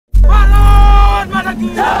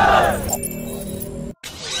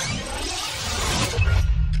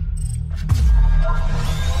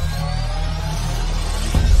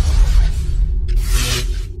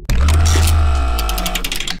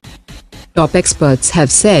Top experts have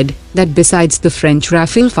said that besides the French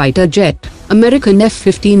Rafale fighter jet, American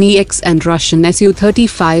F-15EX and Russian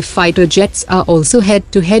Su-35 fighter jets are also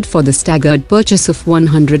head-to-head for the staggered purchase of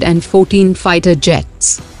 114 fighter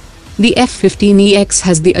jets. The F-15EX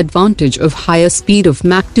has the advantage of higher speed of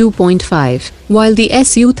Mach 2.5, while the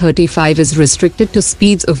Su-35 is restricted to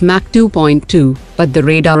speeds of Mach 2.2, but the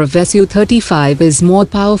radar of Su-35 is more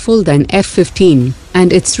powerful than F-15,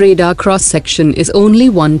 and its radar cross-section is only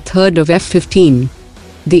one-third of F-15.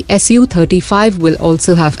 The Su-35 will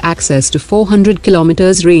also have access to 400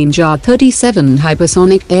 km range R-37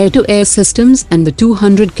 hypersonic air-to-air systems and the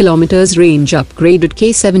 200 km range upgraded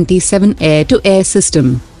K-77 air-to-air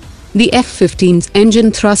system. The F-15's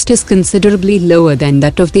engine thrust is considerably lower than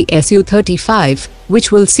that of the Su-35,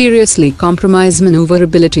 which will seriously compromise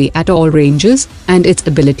maneuverability at all ranges, and its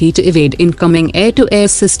ability to evade incoming air-to-air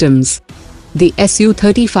systems. The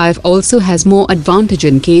Su-35 also has more advantage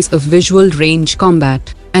in case of visual range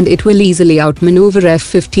combat, and it will easily outmaneuver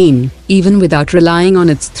F-15, even without relying on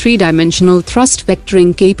its three-dimensional thrust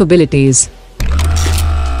vectoring capabilities.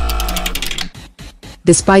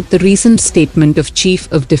 Despite the recent statement of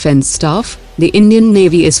Chief of Defence Staff, the Indian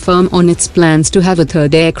Navy is firm on its plans to have a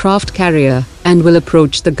third aircraft carrier, and will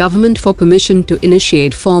approach the government for permission to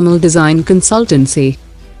initiate formal design consultancy.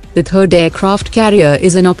 The third aircraft carrier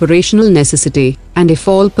is an operational necessity, and if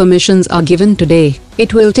all permissions are given today,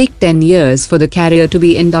 it will take 10 years for the carrier to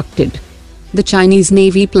be inducted. The Chinese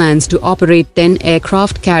Navy plans to operate 10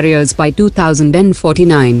 aircraft carriers by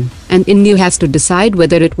 2049, and India has to decide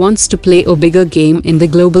whether it wants to play a bigger game in the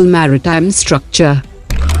global maritime structure.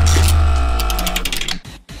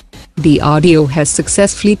 DRDO has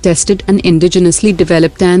successfully tested an indigenously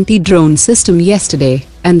developed anti-drone system yesterday,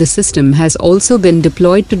 and the system has also been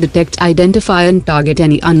deployed to detect, identify and target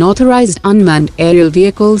any unauthorized unmanned aerial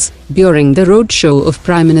vehicles during the roadshow of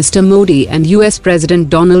Prime Minister Modi and US President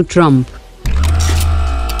Donald Trump.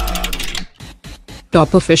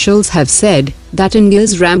 Top officials have said that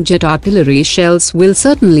India's Ramjet artillery shells will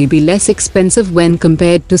certainly be less expensive when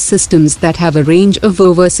compared to systems that have a range of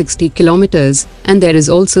over 60 kilometers, and there is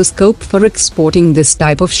also scope for exporting this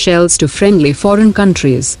type of shells to friendly foreign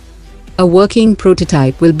countries. A working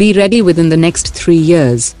prototype will be ready within the next 3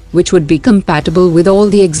 years, which would be compatible with all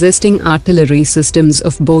the existing artillery systems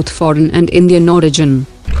of both foreign and Indian origin.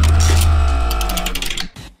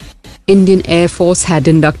 Indian Air Force had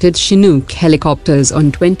inducted Chinook helicopters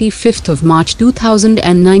on 25th of March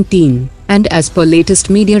 2019, and as per latest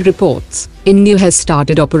media reports, India has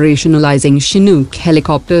started operationalizing Chinook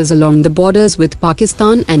helicopters along the borders with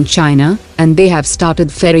Pakistan and China, and they have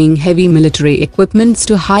started ferrying heavy military equipments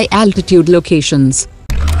to high-altitude locations.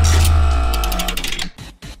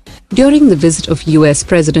 During the visit of US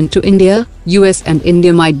President to India, US and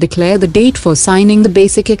India might declare the date for signing the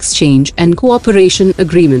Basic Exchange and Cooperation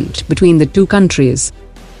Agreement between the two countries.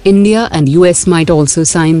 India and US might also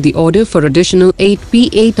sign the order for additional 8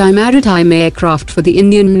 P-8I maritime aircraft for the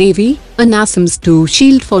Indian Navy, a NASAMS 2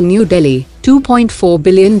 Shield for New Delhi, $2.4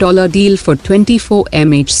 billion deal for 24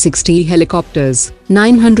 MH-60 helicopters,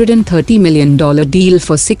 $930 million deal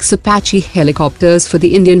for 6 Apache helicopters for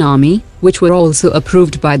the Indian Army, which were also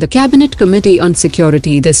approved by the Cabinet Committee on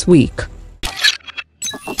Security this week.